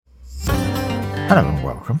Hello and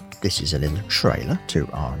welcome. This is a little trailer to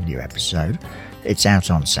our new episode. It's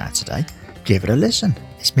out on Saturday. Give it a listen.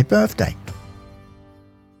 It's my birthday.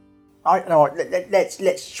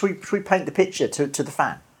 Should we paint the picture to the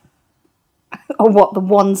fan? Or what, the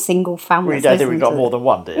one single fan? We don't think we've got more than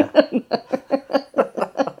one, do you?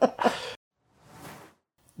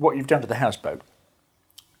 What you've done to the houseboat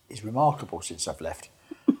is remarkable since I've left.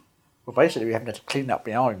 Well, basically, we haven't had to clean up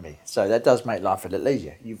behind me, so that does make life a little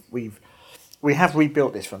easier. We have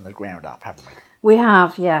rebuilt this from the ground up, haven't we? We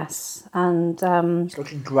have, yes, and it's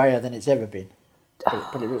looking greyer than it's ever been,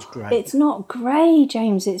 but it looks grey. It's not grey,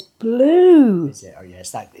 James. It's blue. Is it? Oh yeah,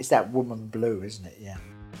 it's that woman blue, isn't it? Yeah.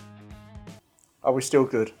 Are we still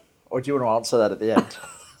good, or do you want to answer that at the end?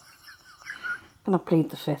 Can I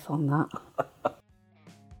plead the fifth on that?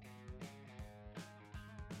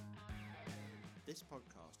 This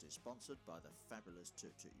podcast is sponsored by the fabulous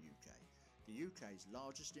Tuk Tuk UK, the UK's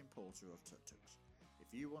largest importer of tuk-tuks.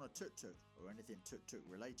 If you want a tuk-tuk or anything tuk-tuk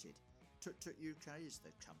related, Tuk Tuk UK is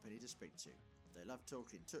the company to speak to. They love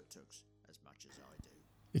talking tuk-tuks as much as I do.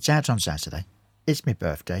 It's out on Saturday. It's my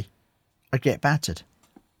birthday. I get battered.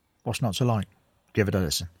 What's not to like? Give it a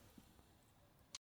listen.